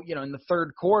to go, in the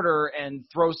third quarter and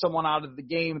throw someone out of the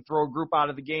game, throw a group out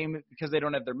of the game because they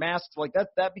don't have their masks? Like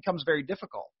that becomes very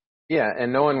difficult. Yeah,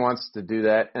 and no one wants to do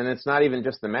that. And it's not even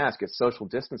just the mask; it's social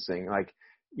distancing. Like,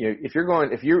 if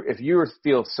you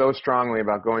feel so strongly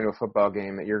about going to a football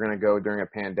game that you're going to go during a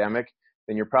pandemic,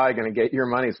 then you're probably going to get your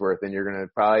money's worth, and you're going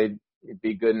to probably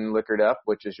be good and liquored up,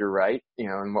 which is your right,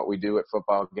 and what we do at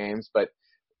football games. But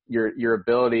your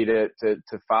ability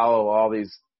to follow all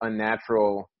these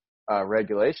unnatural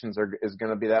regulations is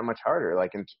going to be that much harder.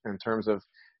 Like in terms of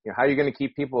how are you going to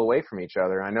keep people away from each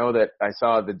other? I know that I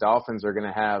saw the Dolphins are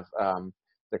going to have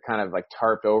they're kind of like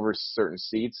tarped over certain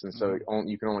seats, and so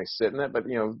you can only sit in it. But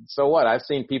so what? I've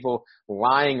seen people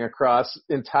lying across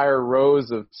entire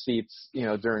rows of seats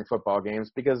during football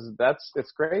games because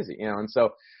it's crazy. And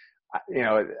so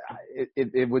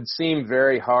it would seem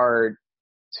very hard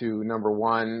to, number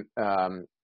one,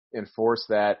 enforce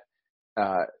that,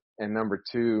 and number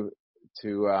two,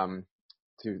 to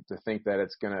think that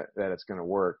it's gonna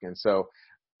work. And so,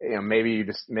 maybe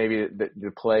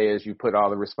the play is you put all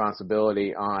the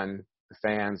responsibility on the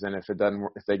fans, and if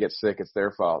they get sick, it's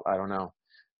their fault. I don't know,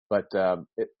 but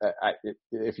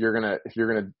if you're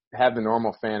gonna have the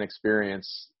normal fan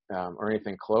experience or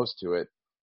anything close to it,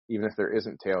 even if there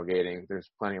isn't tailgating, there's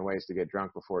plenty of ways to get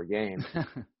drunk before a game.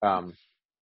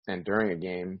 And during a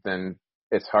game, then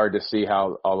it's hard to see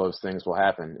how all those things will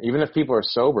happen. Even if people are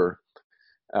sober,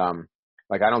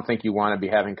 I don't think you want to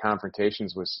be having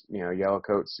confrontations with, yellow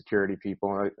coat security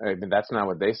people. I mean, that's not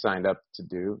what they signed up to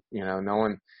do. No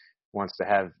one wants to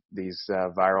have these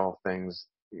viral things,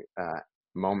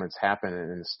 moments happen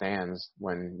in the stands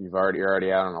when you're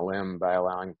already out on a limb by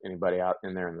allowing anybody out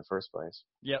in there in the first place.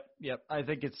 Yep. I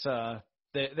think it's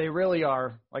They really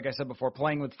are, like I said before,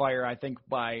 playing with fire, I think,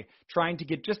 by trying to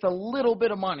get just a little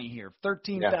bit of money here.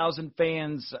 13,000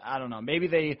 fans, I don't know. Maybe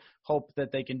they hope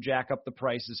that they can jack up the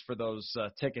prices for those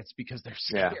tickets because they're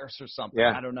scarce or something.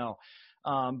 Yeah. I don't know.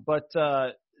 But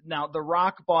now The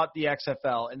Rock bought the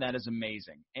XFL, and that is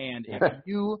amazing. And if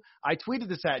I tweeted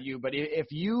this at you, but if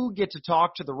you get to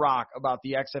talk to The Rock about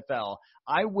the XFL,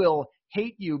 I will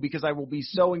hate you because I will be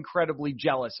so incredibly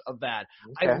jealous of that.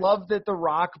 Okay. I love that The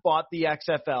Rock bought the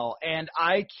XFL, and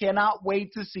I cannot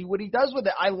wait to see what he does with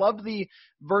it. I loved the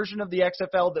version of the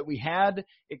XFL that we had.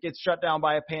 It gets shut down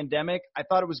by a pandemic. I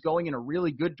thought it was going in a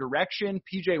really good direction.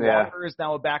 PJ Walker is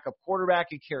now a backup quarterback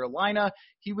in Carolina.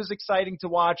 He was exciting to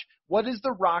watch. What is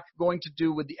The Rock going to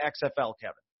do with the XFL,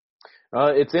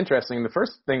 Kevin? It's interesting. The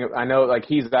first thing I know,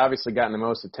 he's obviously gotten the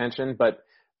most attention, but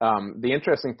the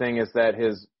interesting thing is that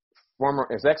his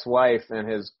ex-wife and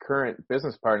his current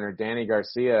business partner, Danny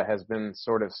Garcia, has been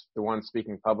sort of the one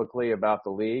speaking publicly about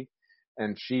the league.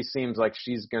 And she seems like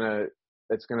it's going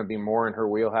to be more in her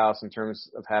wheelhouse in terms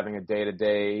of having a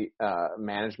day-to-day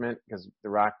management, because The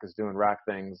Rock is doing Rock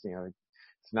things.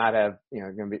 It's not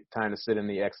going to be time to sit in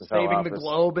the XFL saving office. The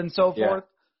globe and so forth.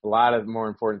 A lot of more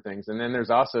important things. And then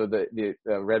there's also the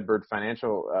Redbird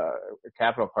Financial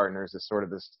Capital Partners is sort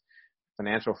of this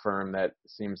financial firm that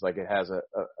seems like it has a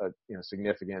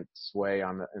significant sway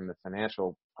in the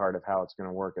financial part of how it's going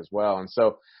to work as well. And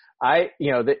so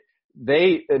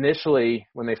they initially,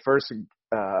 when they first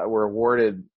were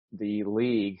awarded the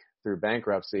league through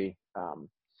bankruptcy,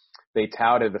 they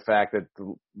touted the fact that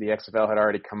the XFL had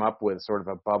already come up with sort of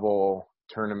a bubble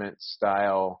tournament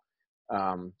style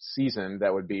season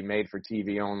that would be made for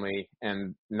TV only,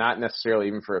 and not necessarily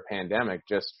even for a pandemic,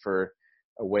 just for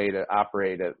a way to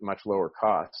operate at much lower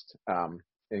cost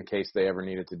in case they ever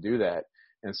needed to do that.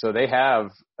 And so they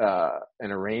have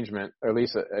an arrangement, or at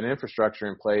least an infrastructure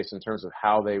in place in terms of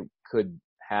how they could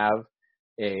have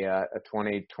a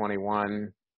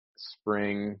 2021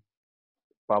 spring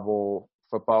bubble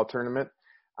football tournament.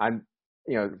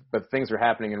 But things are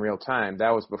happening in real time.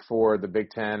 That was before the Big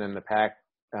Ten and the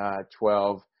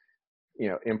Pac-12,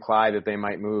 implied that they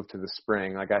might move to the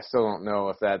spring. Like, I still don't know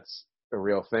if that's a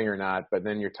real thing or not, but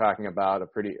then you're talking about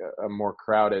a more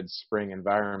crowded spring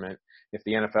environment. If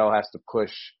the NFL has to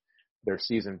push their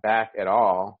season back at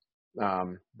all,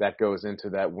 that goes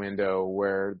into that window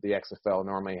where the XFL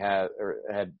normally had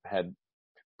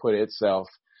put itself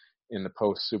in the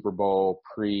post Super Bowl,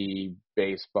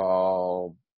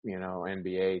 pre-baseball,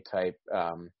 NBA type,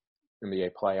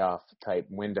 NBA playoff type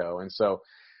window. And so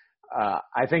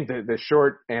I think that the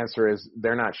short answer is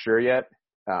they're not sure yet.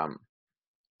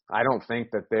 I don't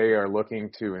think that they are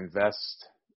looking to invest,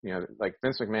 like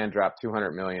Vince McMahon dropped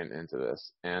 $200 million into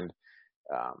this, and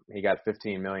he got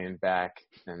 $15 million back,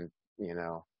 and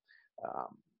and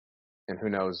who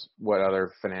knows what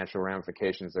other financial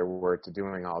ramifications there were to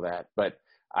doing all that. But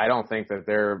I don't think that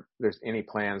there's any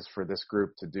plans for this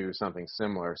group to do something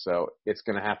similar. So it's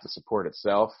going to have to support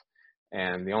itself,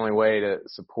 and the only way to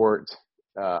support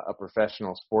a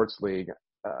professional sports league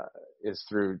is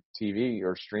through TV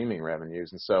or streaming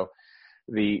revenues. And so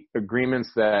the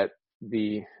agreements that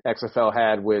the XFL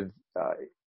had with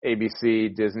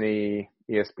ABC, Disney,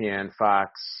 ESPN,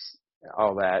 Fox,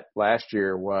 all that last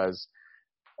year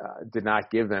did not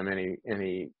give them any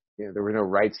there were no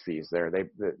rights fees there.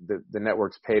 The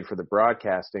networks paid for the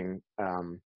broadcasting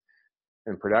and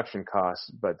production costs,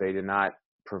 but they did not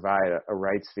provide a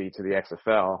rights fee to the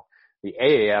XFL. The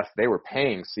AAF, they were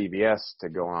paying CBS to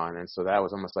go on, and so that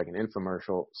was almost like an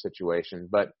infomercial situation.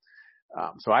 But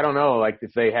so I don't know, like,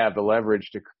 if they have the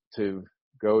leverage to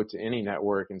go to any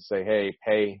network and say, hey,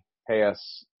 pay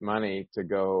us money to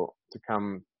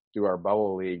come do our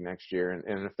bubble league next year.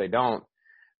 And if they don't,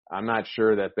 I'm not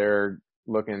sure that they're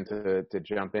looking to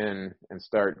jump in and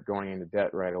start going into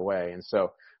debt right away. And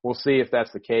so we'll see if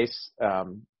that's the case.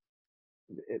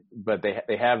 But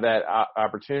they have that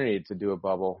opportunity to do a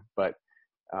bubble. But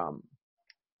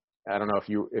I don't know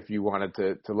if you wanted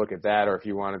to look at that, or if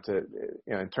you wanted to,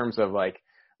 in terms of like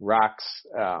Rock's,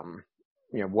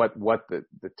 what the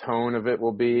tone of it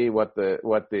will be,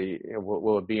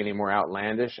 will it be any more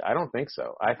outlandish? I don't think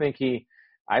so. I think he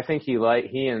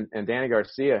and Danny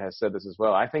Garcia has said this as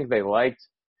well. I think they liked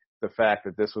the fact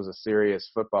that this was a serious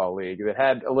football league that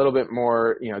had a little bit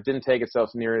more, didn't take itself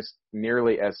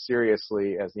nearly as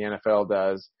seriously as the NFL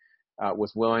does,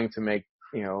 was willing to make,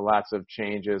 lots of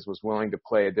changes, was willing to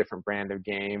play a different brand of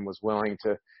game, was willing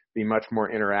to be much more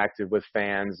interactive with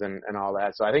fans and all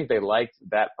that. So I think they liked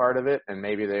that part of it, and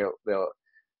maybe they'll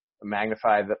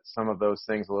magnify some of those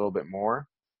things a little bit more.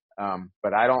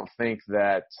 But I don't think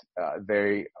that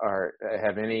they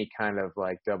have any kind of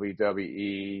like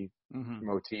WWE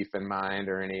motif in mind,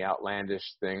 or any outlandish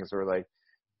things, or like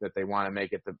that they want to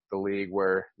make it the league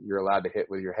where you're allowed to hit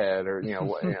with your head, or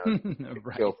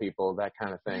right. Kill people, that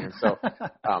kind of thing. And so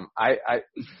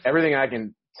everything I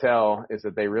can tell is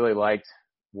that they really liked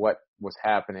what was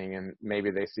happening, and maybe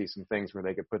they see some things where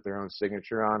they could put their own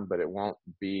signature on, but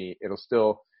it'll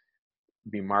still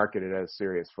be marketed as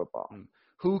serious football.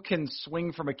 Who can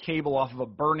swing from a cable off of a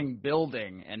burning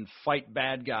building and fight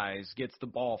bad guys gets the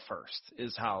ball first,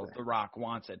 is how The Rock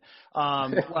wants it.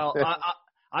 Well,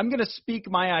 I'm going to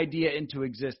speak my idea into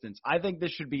existence. I think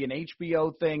this should be an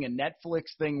HBO thing, a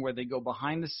Netflix thing, where they go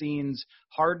behind the scenes,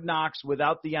 Hard Knocks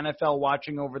without the NFL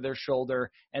watching over their shoulder,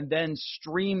 and then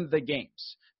stream the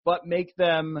games, but make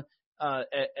them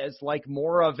as like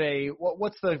more of a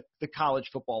what's the college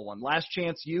football one? Last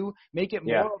Chance U. Make it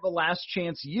more of a Last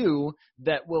Chance U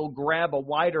that will grab a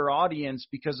wider audience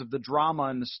because of the drama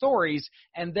and the stories.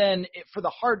 And then for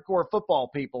the hardcore football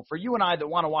people, for you and I that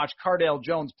want to watch Cardale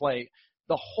Jones play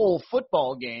the whole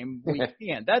football game, we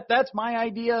can. That's my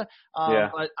idea.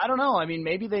 But I don't know. I mean,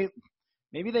 maybe they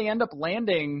end up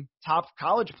landing top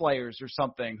college players or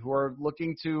something who are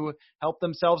looking to help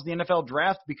themselves in the NFL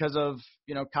draft because of,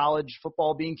 college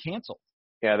football being canceled.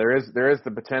 Yeah, there is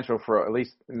the potential for, at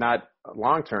least not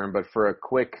long term, but for a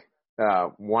quick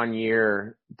 1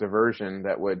 year diversion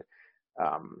that would,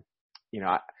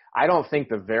 I don't think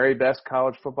the very best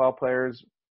college football players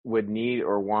would need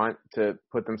or want to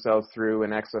put themselves through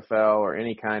an XFL or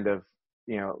any kind of,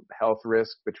 health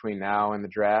risk between now and the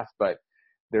draft. But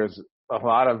there's a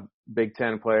lot of Big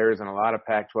Ten players and a lot of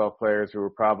Pac-12 players who were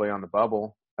probably on the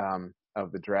bubble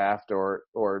of the draft, or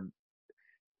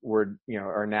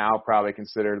are now probably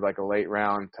considered like a late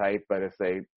round type, but if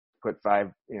they put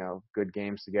 5, good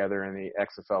games together in the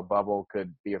XFL bubble,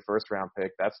 could be a first round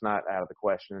pick. That's not out of the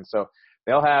question. And so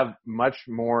they'll have much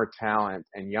more talent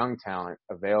and young talent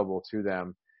available to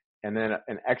them. And then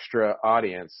an extra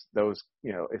audience, those,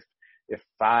 if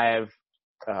 5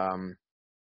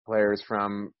 players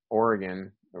from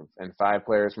Oregon and 5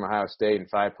 players from Ohio State and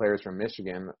 5 players from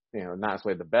Michigan, not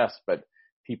necessarily the best, but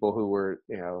people who were,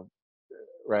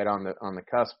 right on the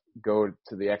cusp go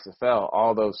to the XFL,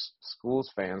 all those schools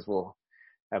fans will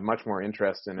have much more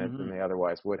interest in it than they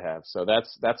otherwise would have. So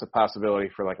that's a possibility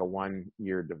for like a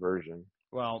 1-year diversion.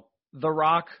 Well, The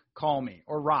Rock, call me,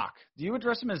 or Rock. Do you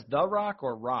address him as The Rock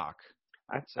or Rock?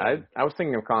 I was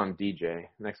thinking of calling him DJ.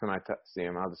 Next time I see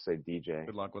him, I'll just say DJ.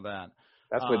 Good luck with that.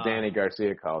 That's what Danny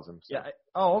Garcia calls him. So. Yeah.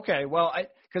 Okay. Well,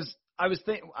 because I was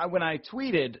when I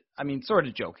tweeted, sort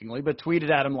of jokingly, but tweeted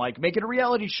at him like, make it a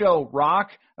reality show,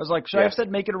 Rock. I was like, should I have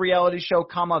said make it a reality show,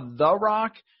 The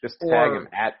Rock? Just tag him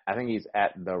I think he's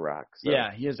at The Rock. So.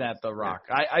 Yeah, he is at The Rock.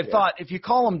 Yeah. I thought if you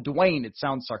call him Dwayne, it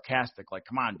sounds sarcastic. Like,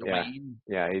 come on, Dwayne.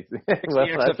 Yeah, he's the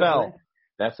XFL.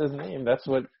 That's his name. That's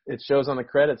what it shows on the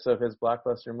credits of his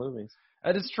blockbuster movies.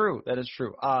 That is true.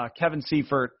 Kevin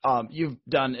Seifert, you've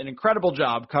done an incredible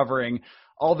job covering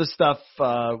all the stuff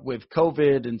with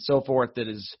COVID and so forth that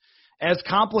is as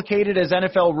complicated as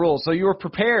NFL rules. So you were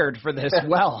prepared for this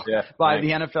well by the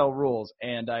NFL rules,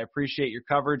 and I appreciate your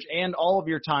coverage and all of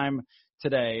your time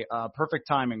today. Perfect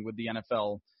timing with the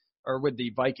NFL or with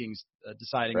the Vikings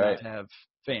deciding not to have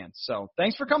fans. So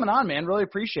thanks for coming on, man. Really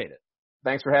appreciate it.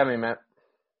 Thanks for having me, Matt.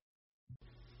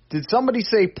 Did somebody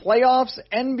say playoffs?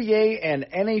 NBA and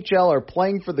NHL are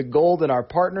playing for the gold, and our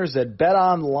partners at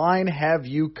BetOnline have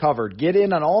you covered. Get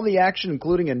in on all the action,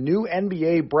 including a new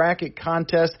NBA bracket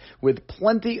contest with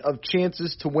plenty of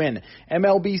chances to win.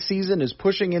 MLB season is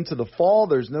pushing into the fall.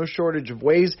 There's no shortage of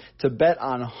ways to bet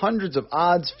on hundreds of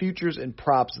odds, futures, and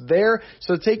props there.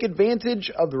 So take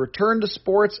advantage of the return to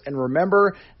sports, and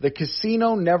remember, the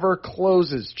casino never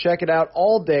closes. Check it out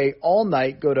all day, all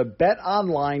night. Go to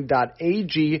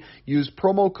betonline.ag. Use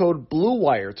promo code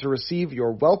BLUEWIRE to receive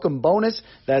your welcome bonus.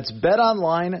 That's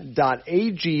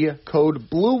betonline.ag, code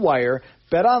BLUEWIRE.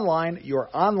 BetOnline, your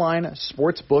online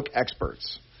sportsbook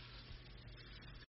experts.